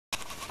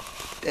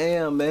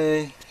Damn,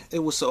 man. It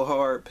was so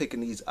hard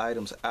picking these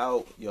items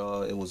out,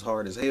 y'all. It was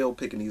hard as hell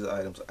picking these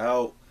items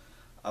out.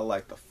 I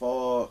like the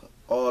fall,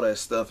 all that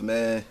stuff,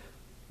 man.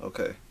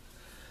 Okay.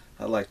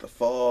 I like the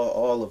fall,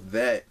 all of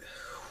that.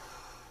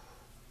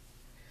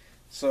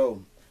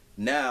 So,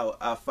 now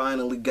I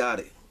finally got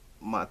it.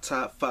 My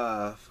top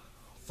 5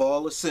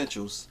 fall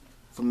essentials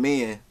for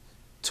men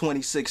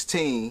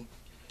 2016.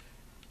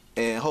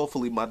 And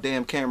hopefully my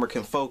damn camera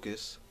can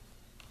focus.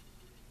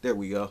 There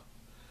we go.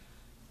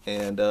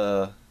 And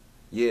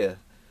yeah,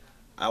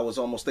 I was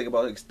almost thinking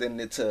about extending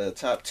it to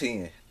top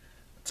 10,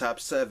 top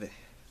 7,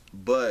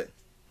 but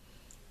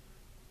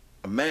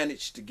I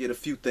managed to get a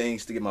few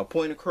things to get my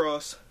point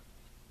across.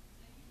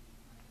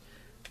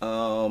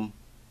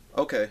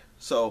 Okay,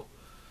 so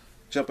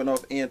jumping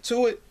off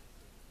into it,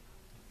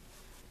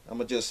 I'm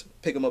gonna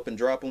just pick them up and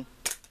drop them.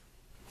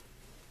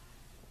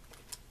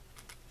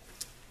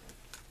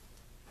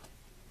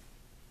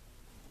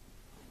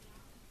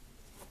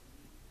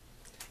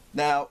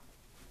 Now,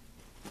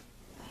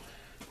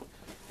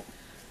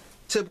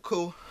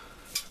 typical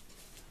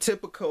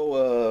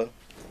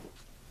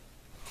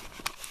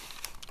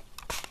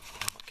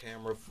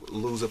camera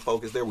losing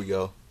focus. There we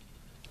go.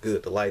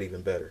 Good, the light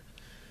even better.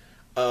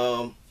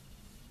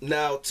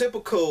 Now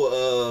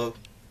typical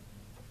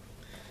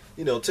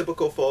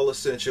typical fall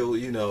essential,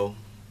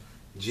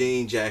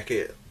 jean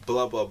jacket,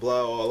 blah blah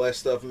blah, all that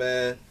stuff,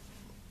 man.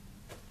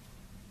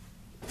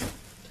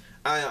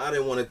 I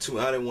didn't want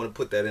to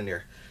put that in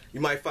there.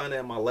 You might find that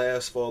in my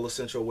last fall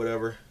essential or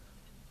whatever,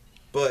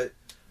 but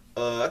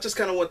I just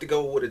kind of want to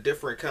go with a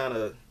different kind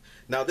of.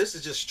 Now this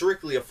is just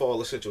strictly a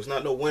fall essential. It's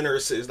not no winter.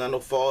 It's not no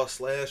fall /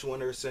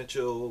 winter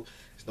essential.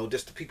 It's no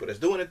just the people that's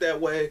doing it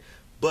that way.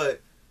 But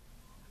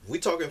if we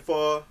talking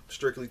fall,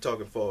 strictly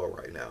talking fall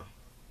right now.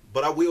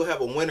 But I will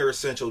have a winter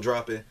essential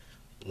dropping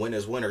when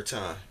it's winter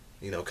time.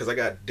 Because I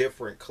got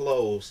different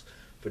clothes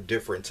for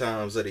different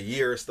times of the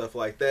year and stuff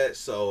like that.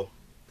 So,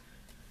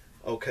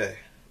 okay.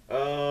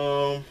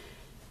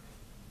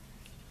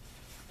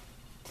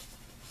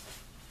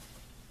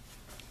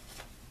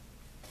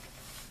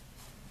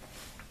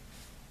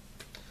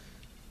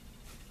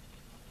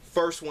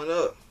 First one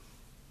up,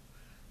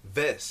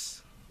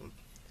 vests,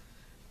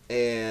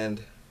 and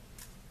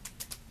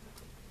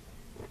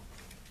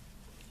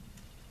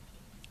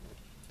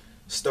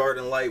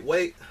starting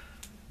lightweight.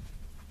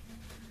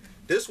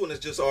 This one is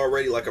just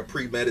already like a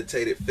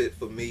premeditated fit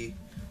for me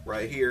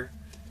right here.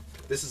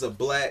 This is a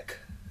black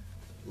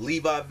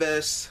Levi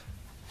vest.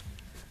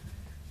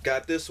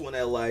 Got this one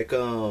at like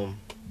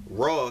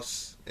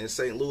Ross in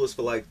St. Louis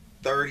for like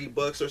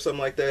 $30 or something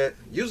like that.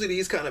 Usually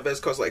these kind of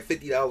vests cost like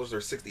 $50 or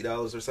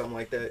 $60 or something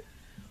like that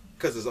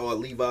because it's all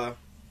Levi,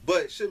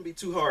 but it shouldn't be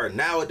too hard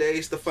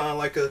nowadays to find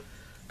like a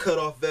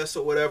cutoff vest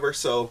or whatever.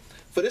 So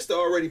for this to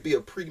already be a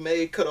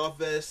pre-made cutoff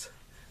vest,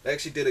 they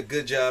actually did a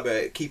good job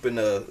at keeping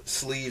the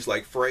sleeves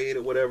like frayed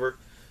or whatever,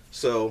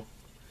 so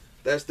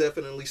that's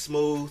definitely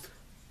smooth.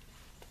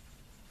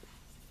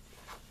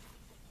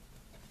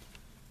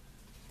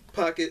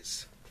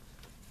 Pockets,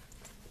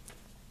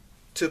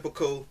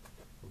 typical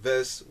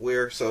vest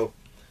wear. So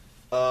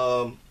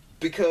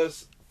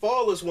because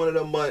fall is one of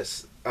them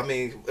months, I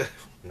mean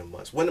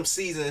one of them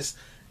seasons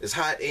is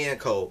hot and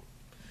cold,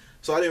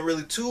 so I didn't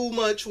really too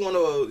much want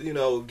to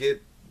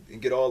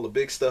get all the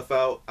big stuff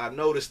out. I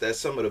noticed that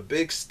some of the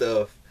big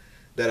stuff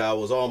that I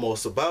was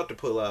almost about to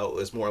pull out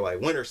is more like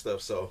winter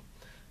stuff, so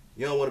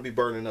you don't want to be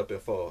burning up in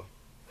fall.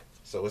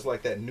 So it's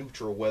like that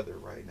neutral weather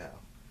right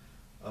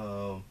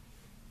now.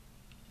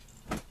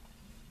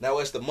 Now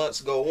as the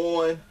months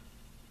go on,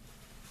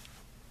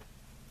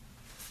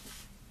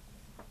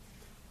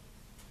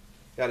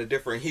 got a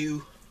different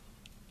hue.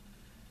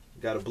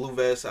 Got a blue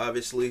vest,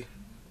 obviously.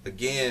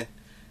 Again,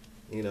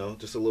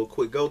 just a little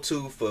quick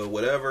go-to for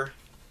whatever.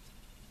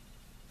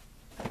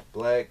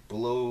 Black,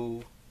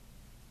 blue.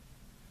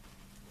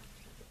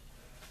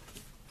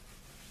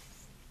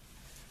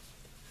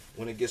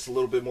 When it gets a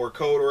little bit more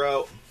colder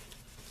out,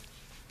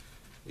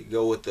 you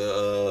go with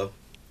the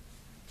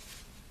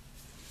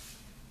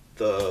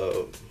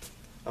I'm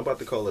about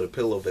to call it a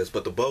pillow vest,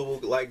 but the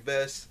bubble-like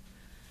vest.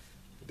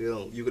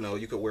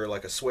 You could wear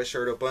like a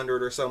sweatshirt up under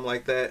it or something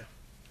like that.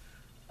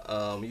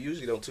 You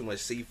usually don't too much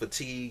see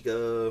fatigue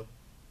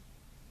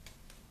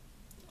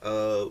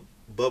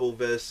bubble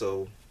vest,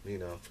 so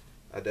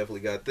I definitely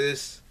got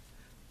this,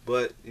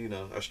 but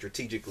I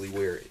strategically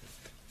wear it,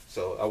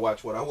 so I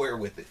watch what I wear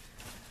with it.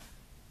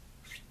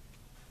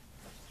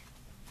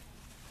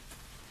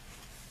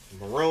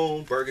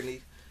 Maroon,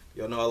 burgundy,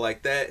 y'all know I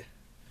like that.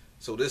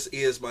 So this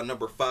is my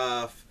number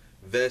 5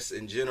 vest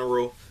in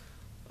general.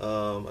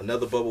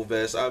 Another bubble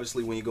vest.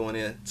 Obviously when you're going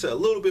into a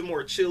little bit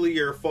more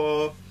chillier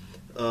fall,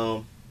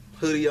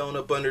 hoodie on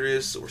up under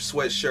this or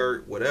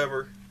sweatshirt,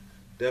 whatever.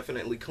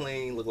 Definitely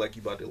clean, look like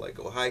you about to like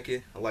go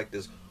hiking. I like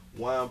this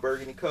wine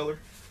burgundy color.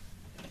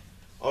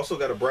 Also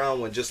got a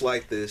brown one just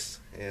like this,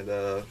 and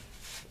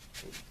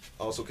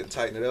also can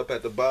tighten it up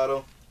at the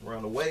bottom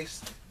around the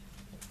waist.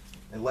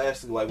 And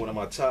lastly, like one of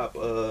my top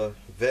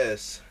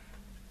vests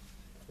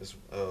is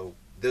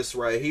this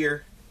right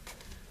here.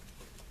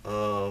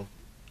 Um,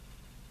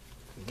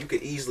 you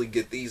could easily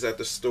get these at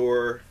the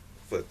store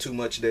for too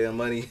much damn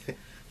money.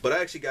 But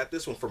I actually got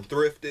this one from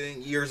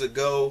thrifting years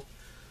ago.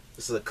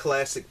 This is a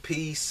classic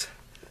piece.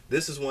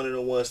 This is one of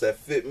the ones that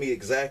fit me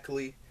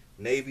exactly.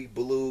 Navy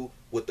blue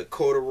with the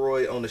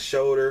corduroy on the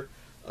shoulder.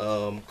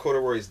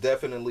 Corduroy is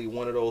definitely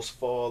one of those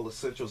fall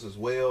essentials as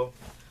well.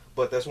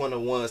 But that's one of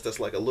the ones that's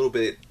like a little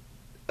bit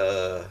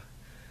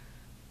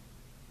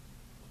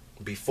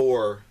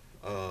before.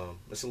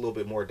 It's a little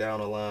bit more down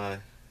the line,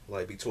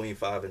 like between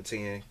 5 and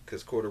 10,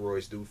 because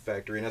corduroys do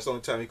factor in. That's the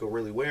only time you can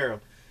really wear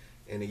them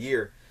in a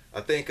year. I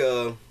think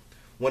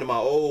one of my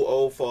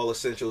old fall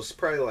essentials,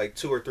 probably like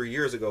 2 or 3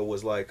 years ago,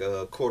 was like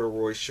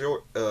corduroy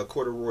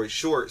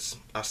shorts.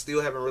 I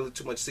still haven't really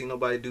too much seen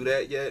nobody do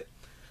that yet.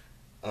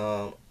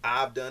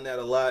 I've done that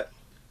a lot,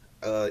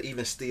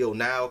 even still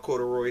now,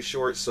 corduroy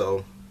shorts.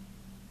 So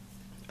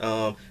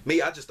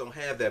me, I just don't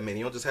have that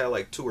many. I'll just have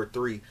like 2 or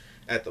 3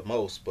 at the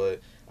most.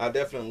 But I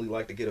definitely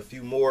like to get a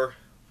few more,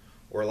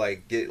 or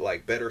like get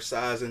like better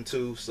sizing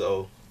too.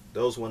 So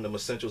those one of them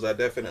essentials I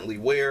definitely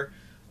wear.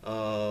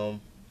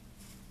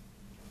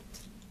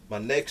 My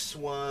next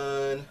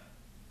one,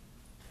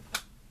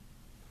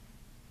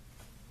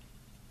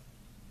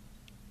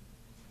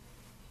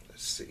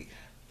 let's see.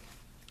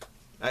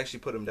 I actually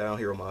put them down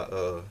here on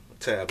my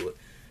tablet.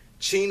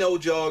 Chino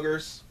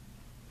joggers.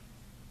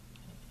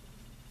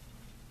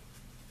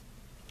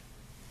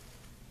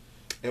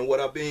 And what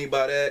I mean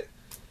by that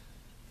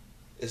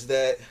is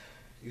that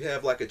you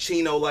have like a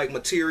chino like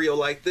material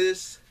like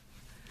this,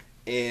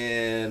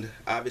 and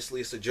obviously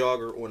it's a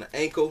jogger on the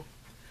ankle.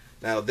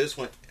 Now this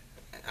one,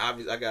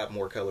 I got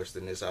more colors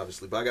than this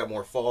obviously, but I got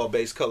more fall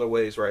based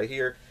colorways right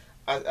here.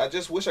 I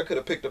just wish I could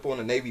have picked up on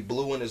the navy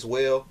blue one as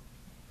well,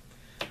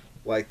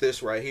 like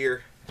this right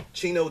here.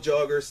 Chino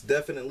joggers,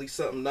 definitely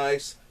something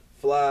nice,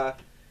 fly,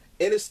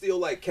 and it's still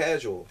like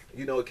casual,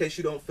 you know, in case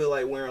you don't feel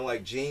like wearing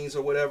like jeans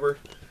or whatever.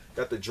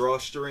 Got the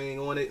drawstring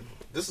on it.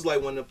 This is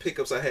like one of the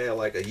pickups I had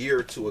like a year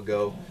or two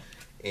ago,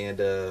 and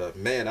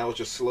man, I was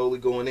just slowly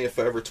going in,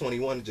 Forever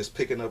 21, just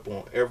picking up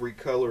on every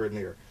color in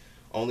there.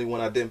 Only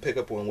one I didn't pick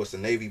up on was the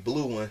navy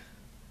blue one,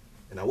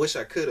 and I wish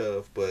I could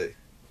have, but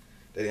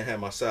they didn't have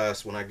my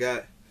size when I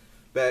got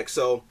back.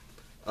 So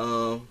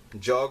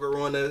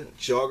jogger on the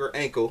jogger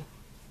ankle,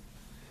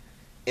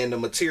 and the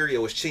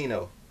material is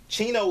chino.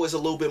 Chino is a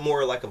little bit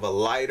more like of a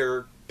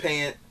lighter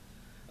pant,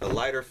 a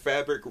lighter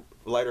fabric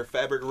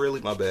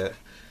really, my bad.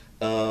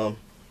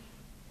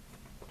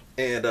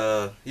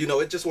 You know,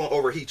 it just won't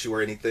overheat you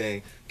or anything.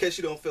 In case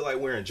you don't feel like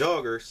wearing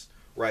joggers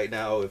right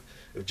now,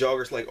 if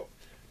joggers like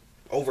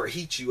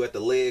overheat you at the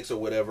legs or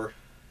whatever.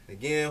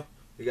 Again,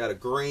 we got a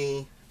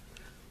green.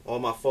 All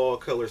my fall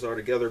colors are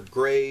together: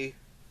 gray,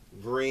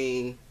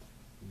 green,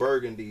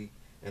 burgundy,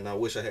 and I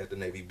wish I had the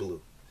navy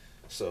blue.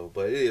 So,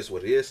 but it is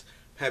what it is.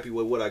 Happy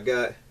with what I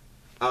got.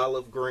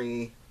 Olive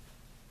green,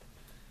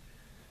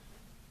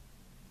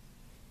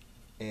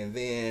 and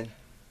then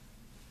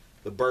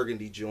the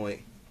burgundy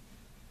joint.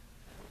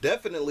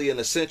 Definitely an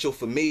essential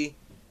for me.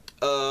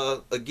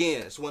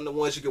 Again, it's one of the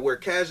ones you can wear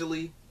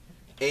casually,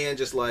 and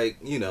just like,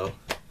 you know,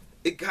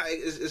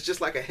 it's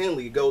just like a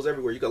Henley. It goes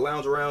everywhere. You can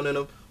lounge around in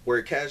them, wear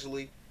it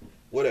casually,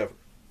 whatever.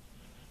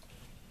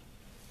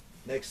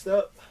 Next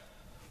up,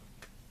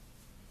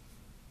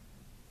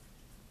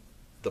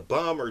 the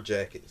bomber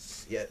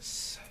jackets.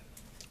 Yes.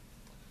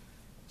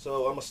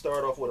 So I'm gonna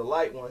start off with a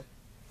light one.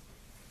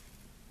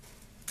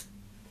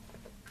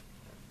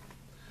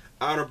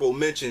 Honorable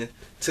mention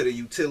to the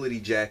utility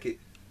jacket.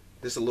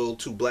 This is a little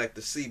too black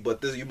to see, but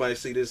this, you might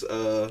see this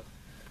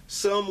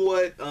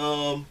somewhat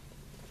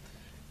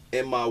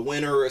in my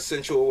winter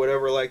essential or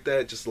whatever like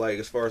that. Just like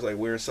as far as like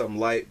wearing something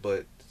light,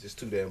 but just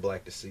too damn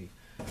black to see.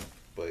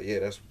 But yeah,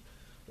 that's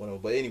one of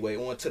them. But anyway,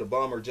 on to the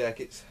bomber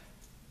jackets.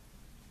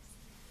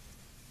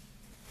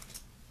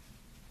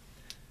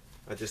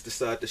 I just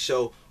decided to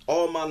show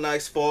all my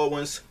nice fall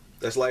ones.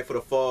 That's light for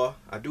the fall.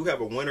 I do have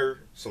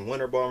some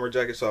winter bomber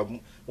jackets, so I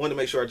wanted to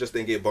make sure I just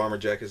didn't get bomber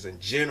jackets in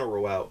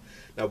general out.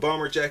 Now,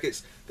 bomber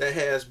jackets, that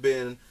has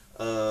been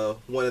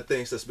one of the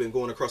things that's been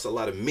going across a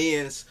lot of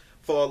men's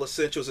fall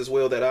essentials as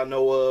well that I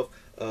know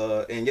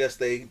of. And yes,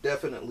 they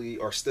definitely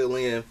are still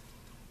in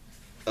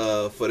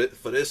for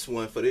this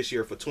one, for this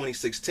year, for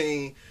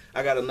 2016.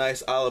 I got a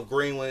nice olive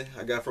green one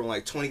I got from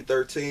like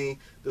 2013.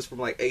 This from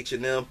like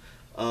H&M.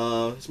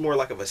 It's more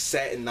like of a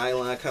satin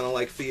nylon kind of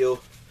like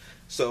feel.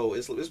 So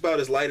it's about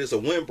as light as a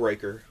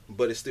windbreaker,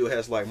 but it still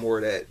has like more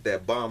of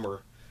that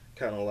bomber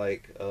kind of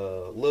like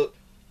look.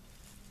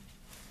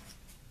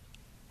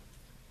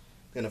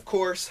 And of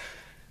course,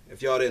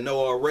 if y'all didn't know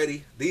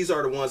already, these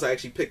are the ones I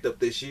actually picked up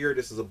this year.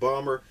 This is a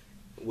bomber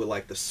with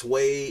like the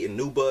suede and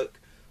nubuck.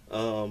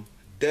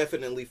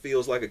 Definitely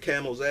feels like a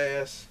camel's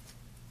ass.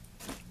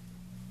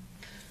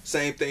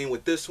 Same thing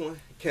with this one,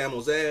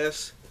 camel's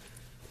ass.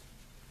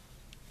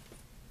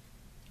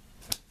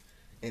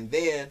 And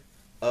then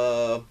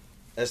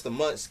as the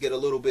months get a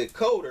little bit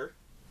colder,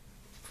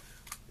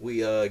 we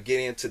get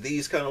into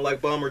these kind of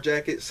like bomber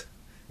jackets.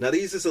 Now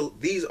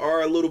these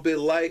are a little bit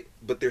light,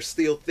 but they're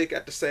still thick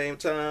at the same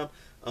time.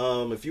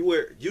 If you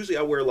wear, usually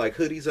I wear like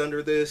hoodies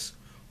under this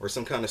or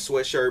some kind of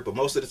sweatshirt, but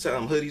most of the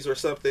time hoodies or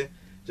something,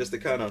 just to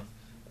kind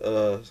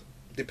of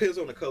depends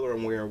on the color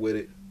I'm wearing with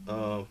it.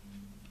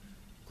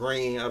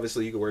 Green,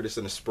 obviously you can wear this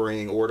in the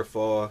spring or the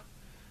fall.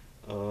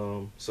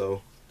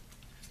 So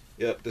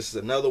yep, this is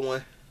another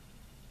one.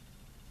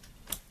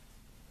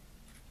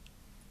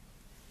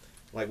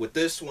 Like with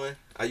this one,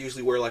 I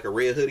usually wear like a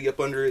red hoodie up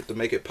under it to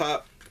make it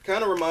pop.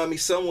 Kind of remind me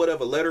somewhat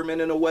of a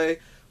Letterman in a way,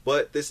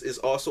 but this is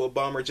also a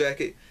bomber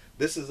jacket.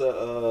 This is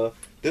a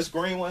this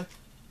green one.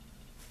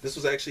 This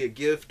was actually a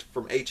gift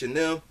from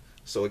H&M.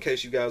 So in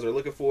case you guys are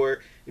looking for it,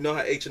 you know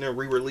how H&M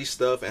re-released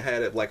stuff and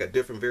had it like a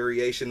different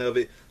variation of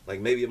it. Like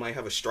maybe it might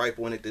have a stripe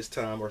on it this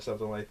time or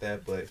something like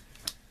that. But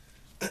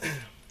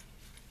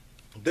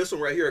this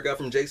one right here I got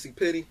from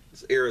JCPenney.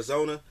 It's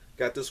Arizona.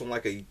 Got this one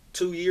like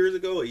 2 years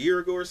ago, a year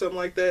ago or something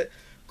like that.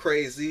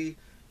 Crazy.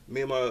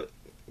 Me and my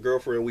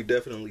girlfriend, we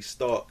definitely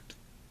stalked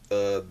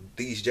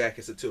these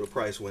jackets until the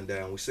price went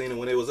down. We seen it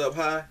when it was up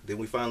high. Then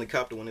we finally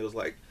copped it when it was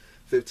like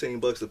 15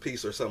 bucks a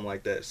piece or something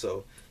like that.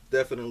 So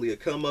definitely a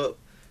come up.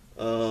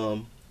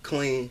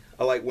 Clean.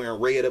 I like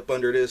wearing red up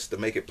under this to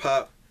make it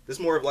pop. This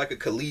is more of like a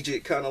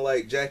collegiate kind of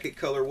like jacket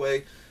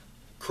colorway.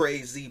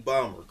 Crazy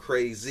bomber.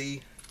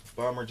 Crazy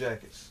bomber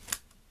jackets.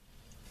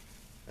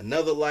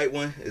 Another light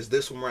one is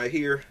this one right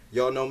here.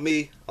 Y'all know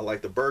me. I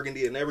like the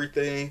burgundy and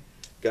everything.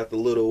 Got the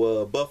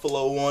little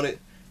buffalo on it.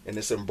 And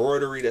this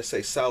embroidery that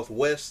say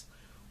Southwest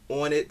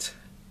on it.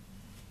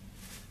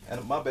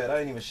 And my bad, I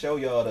didn't even show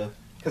y'all the...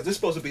 Because this is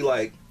supposed to be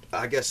like,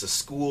 I guess, a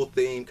school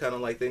theme kind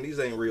of like thing. These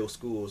ain't real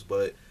schools,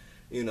 but,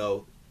 you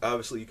know,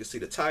 obviously you can see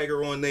the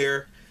tiger on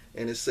there.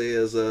 And it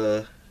says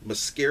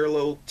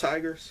Mascarlo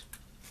Tigers.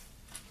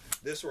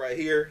 This right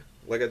here,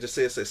 like I just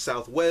said, it says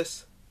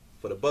Southwest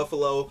for the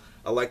buffalo.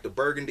 I like the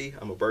burgundy.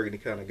 I'm a burgundy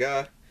kind of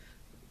guy.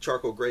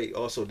 Charcoal gray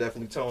also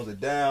definitely tones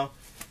it down.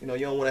 You know,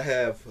 you don't want to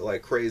have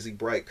like crazy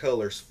bright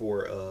colors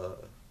for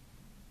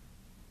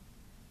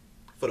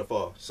the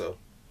fall. So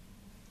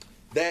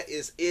that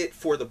is it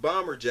for the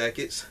bomber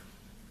jackets.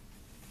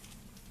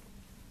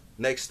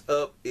 Next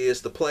up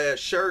is the plaid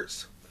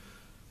shirts.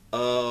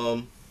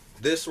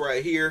 This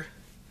right here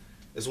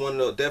is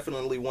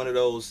definitely one of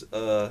those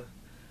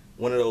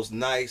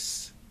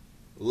nice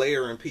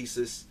layering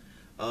pieces.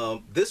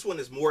 This one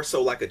is more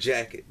so like a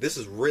jacket. This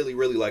is really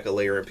like a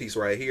layering piece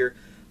right here.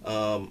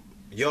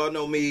 Y'all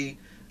know me.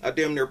 I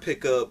damn near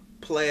pick up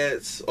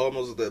plaids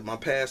almost my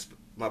past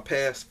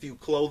few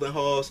clothing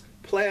hauls.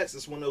 Plaids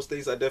is one of those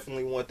things I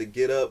definitely want to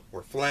get up,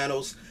 or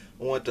flannels.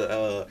 I want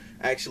to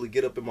actually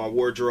get up in my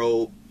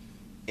wardrobe,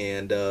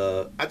 and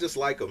I just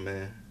like them,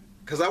 man.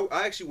 Because I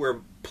actually wear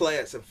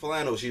plaids and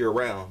flannels year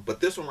round. But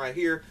this one right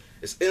here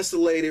is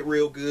insulated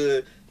real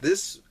good.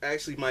 This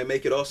actually might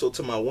make it also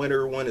to my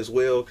winter one as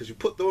well, because you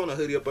put throwing a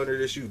hoodie up under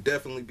this, you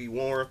definitely be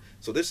warm.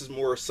 So this is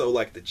more so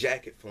like the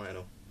jacket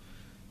flannel.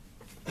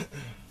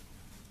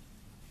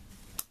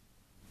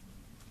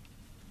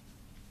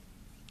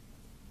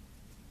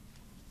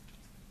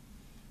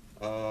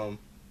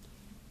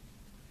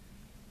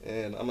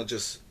 And I'm gonna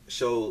just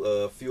show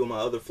a few of my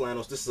other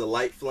flannels. This is a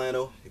light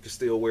flannel. You can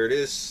still wear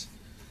this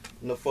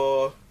in the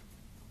fall.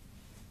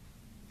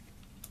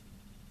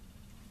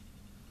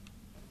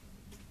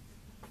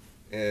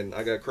 And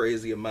I got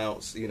crazy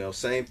amounts, you know,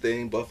 same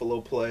thing,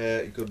 buffalo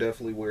plaid. You could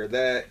definitely wear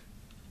that.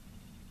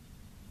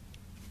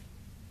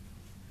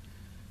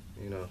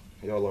 You know,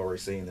 y'all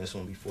already seen this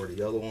one before,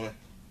 the other one.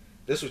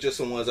 This was just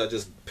some ones I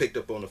just picked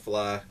up on the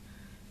fly,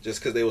 just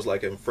because they was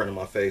like in front of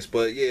my face.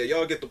 But yeah,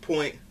 y'all get the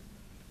point.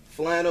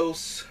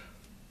 Flannels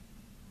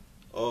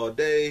all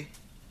day.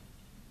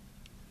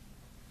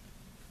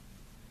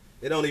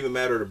 It don't even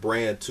matter the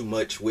brand too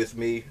much with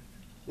me.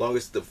 As long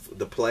as the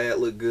plaid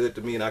look good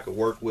to me and I can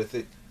work with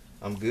it,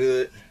 I'm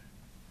good.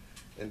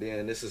 And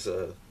then this is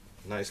a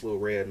nice little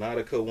red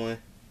Nautica one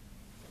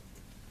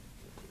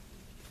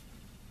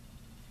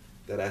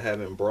that I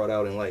haven't brought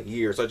out in like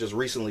years. I just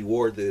recently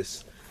wore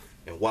this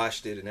and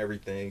washed it and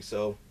everything.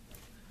 So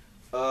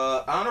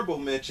honorable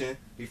mention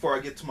before I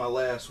get to my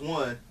last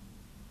one.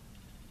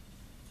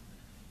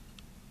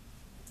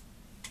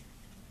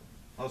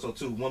 Also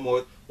too, one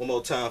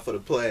more time for the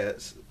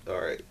plaids.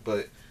 Alright,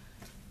 but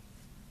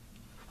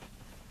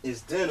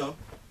it's denim.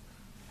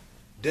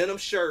 Denim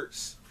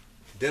shirts.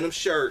 Denim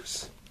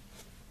shirts.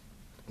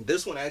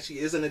 This one actually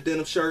isn't a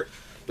denim shirt,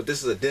 but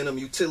this is a denim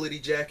utility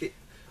jacket.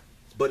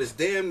 But it's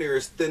damn near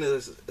as thin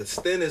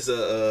as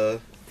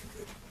a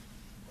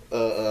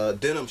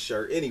denim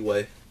shirt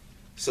anyway.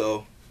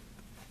 So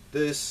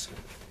this,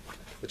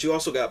 but you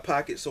also got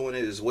pockets on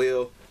it as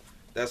well.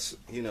 That's,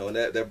 you know,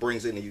 that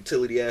brings in the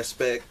utility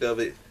aspect of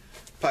it.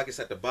 Pockets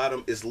at the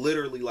bottom is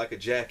literally like a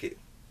jacket.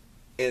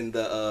 And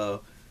the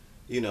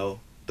you know,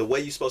 the way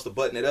you're supposed to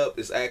button it up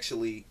is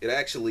actually, it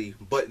actually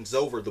buttons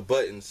over the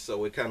buttons,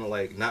 so it kind of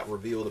like not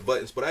reveal the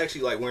buttons. But I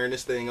actually like wearing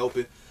this thing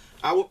open.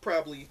 I would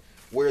probably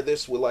wear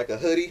this with like a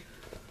hoodie,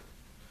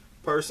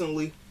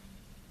 personally.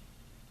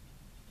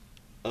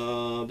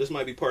 This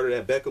might be part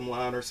of that Beckham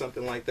line or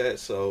something like that.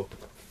 So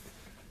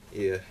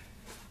yeah,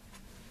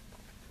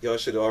 Y'all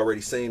should have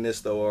already seen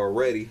this though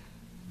already.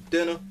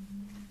 Denim.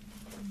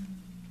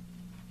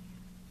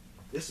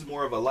 This is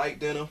more of a light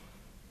denim.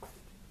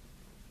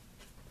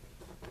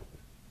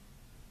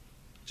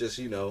 Just,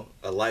 you know,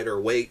 a lighter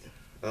weight.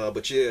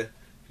 But yeah, you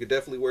could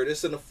definitely wear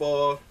this in the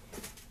fall.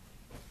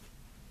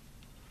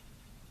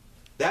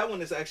 That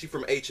one is actually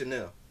from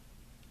H&M.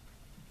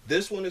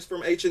 This one is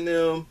from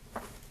H&M.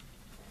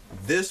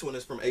 This one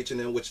is from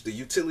H&M, which is the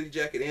utility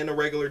jacket and the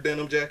regular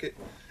denim jacket.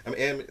 I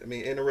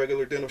mean, and the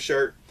regular denim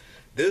shirt.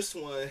 This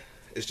one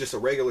is just a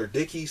regular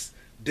Dickies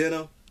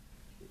denim.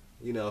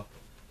 You know,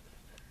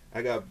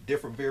 I got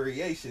different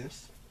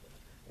variations.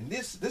 And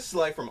this is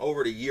like from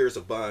over the years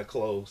of buying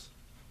clothes.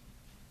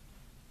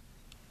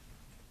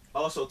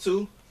 Also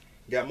too,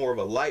 got more of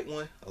a light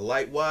one, a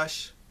light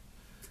wash.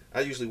 I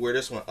usually wear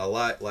this one a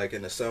lot, like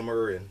in the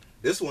summer, and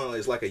this one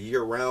is like a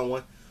year-round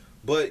one.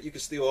 But you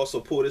can still also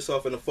pull this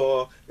off in the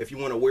fall if you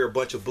want to wear a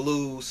bunch of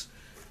blues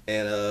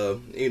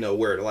and you know,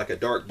 wear like a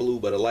dark blue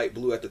but a light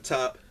blue at the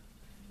top.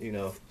 You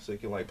know, so you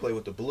can like play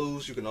with the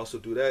blues. You can also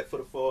do that for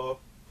the fall.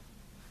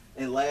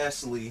 And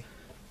lastly,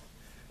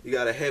 you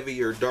got a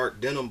heavier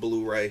dark denim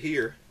blue right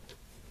here.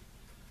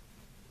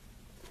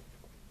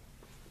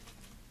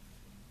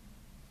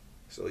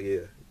 So yeah,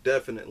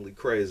 definitely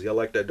crazy. I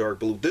like that dark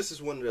blue. This is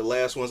one of the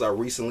last ones I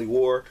recently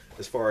wore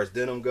as far as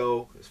denim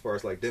go, as far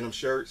as like denim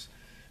shirts.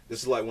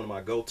 This is like one of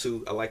my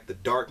go-to. I like the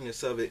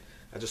darkness of it.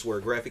 I just wear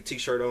a graphic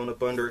t-shirt on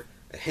up under it,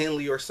 a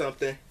Henley or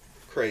something.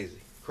 Crazy,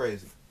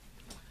 crazy.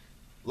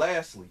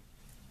 Lastly,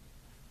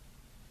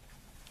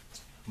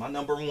 my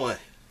number one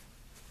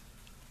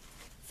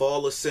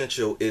fall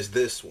essential is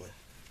this one.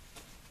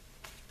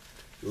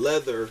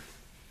 Leather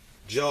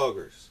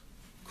joggers.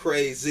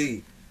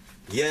 Crazy.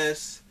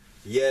 Yes,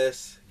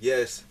 yes,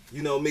 yes.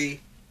 You know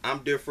me, I'm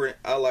different.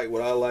 I like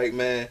what I like,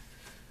 man.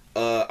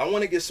 I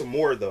want to get some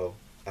more though.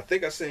 I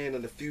think I seen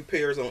in a few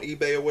pairs on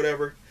eBay or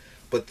whatever.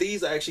 But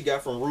these I actually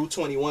got from Rue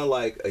 21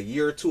 like a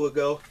year or two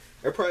ago.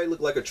 They probably look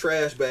like a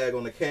trash bag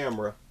on the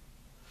camera.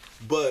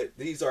 But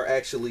these are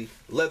actually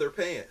leather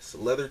pants,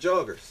 leather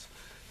joggers.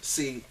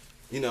 See,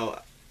 you know,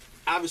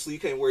 obviously you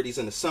can't wear these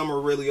in the summer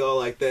really all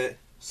like that.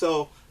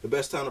 So the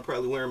best time to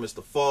probably wear them is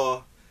the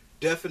fall.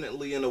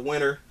 Definitely in the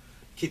winter.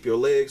 Keep your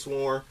legs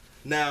warm.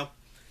 Now,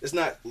 it's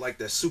not like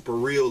that super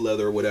real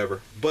leather or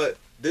whatever. But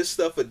this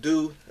stuff would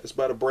do. It's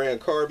by the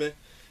brand Carbon.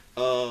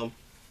 Leather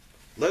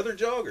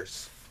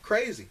joggers.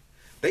 Crazy.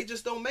 They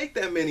just don't make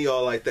that many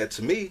all like that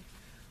to me.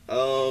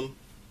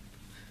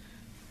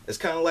 It's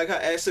kind of like how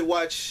acid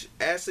wash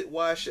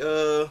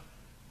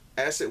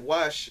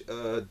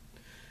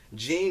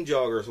jean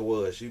joggers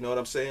was. You know what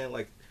I'm saying?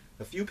 Like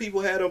a few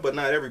people had them, but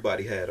not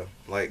everybody had them.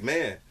 Like,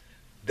 man,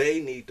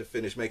 they need to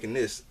finish making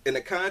this. And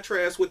the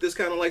contrast with this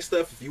kind of like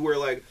stuff, if you wear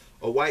like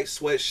a white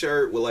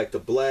sweatshirt with like the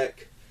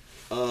black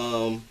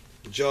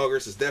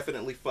joggers, is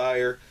definitely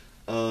fire.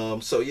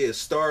 So yeah,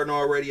 starting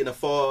already in the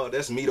fall.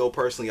 That's me though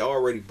personally. I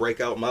already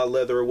break out my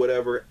leather or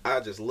whatever.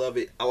 I just love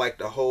it. I like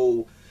the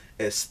whole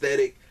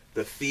aesthetic,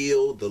 the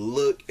feel, the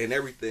look, and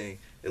everything.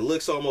 It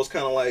looks almost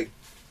kind of like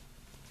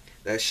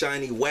that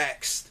shiny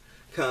waxed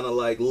kind of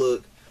like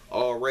look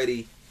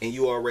already, and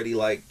you already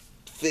like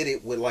fit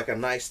it with like a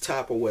nice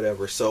top or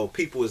whatever. So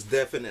people is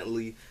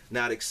definitely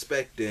not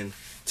expecting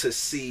to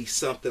see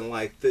something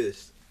like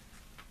this.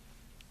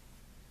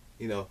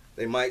 You know,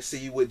 they might see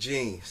you with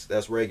jeans.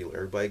 That's regular.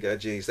 Everybody got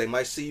jeans. They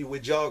might see you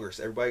with joggers.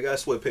 Everybody got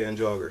sweatpants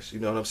joggers. You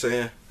know what I'm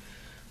saying?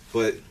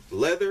 But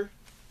leather,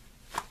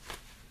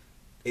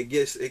 it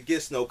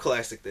gets no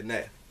classic than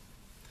that.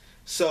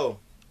 So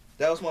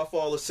that was my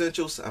fall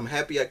essentials. I'm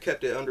happy I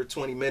kept it under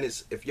 20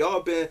 minutes. If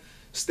y'all been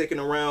sticking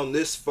around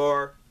this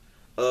far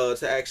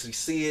to actually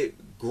see it,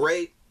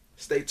 great.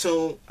 Stay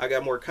tuned. I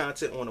got more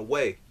content on the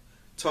way.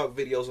 Talk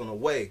videos on the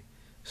way.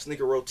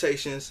 Sneaker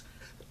rotations.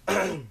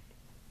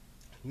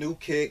 New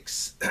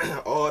kicks,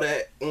 all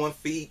that on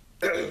feet.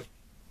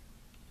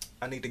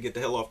 I need to get the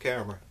hell off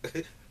camera.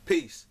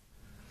 Peace.